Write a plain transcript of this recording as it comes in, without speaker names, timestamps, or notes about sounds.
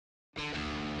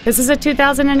This is a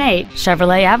 2008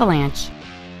 Chevrolet Avalanche.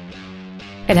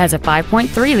 It has a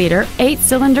 5.3-liter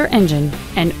 8-cylinder engine,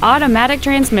 an automatic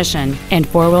transmission, and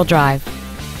 4-wheel drive.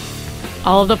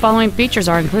 All of the following features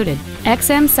are included: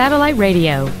 XM satellite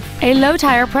radio, a low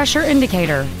tire pressure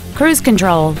indicator, cruise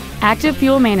control, active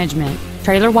fuel management,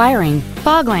 trailer wiring,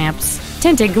 fog lamps,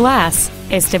 tinted glass,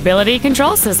 a stability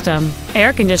control system,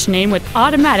 air conditioning with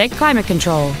automatic climate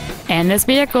control, and this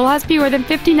vehicle has fewer than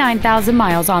 59,000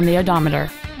 miles on the odometer.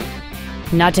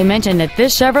 Not to mention that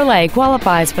this Chevrolet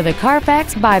qualifies for the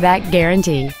Carfax buyback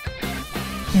guarantee.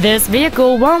 This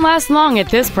vehicle won't last long at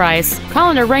this price. Call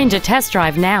and arrange a test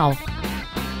drive now.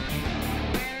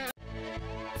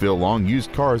 Phil Long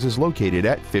Used Cars is located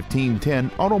at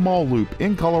 1510 Auto Mall Loop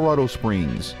in Colorado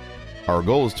Springs. Our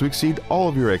goal is to exceed all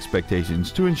of your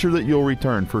expectations to ensure that you'll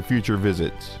return for future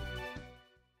visits.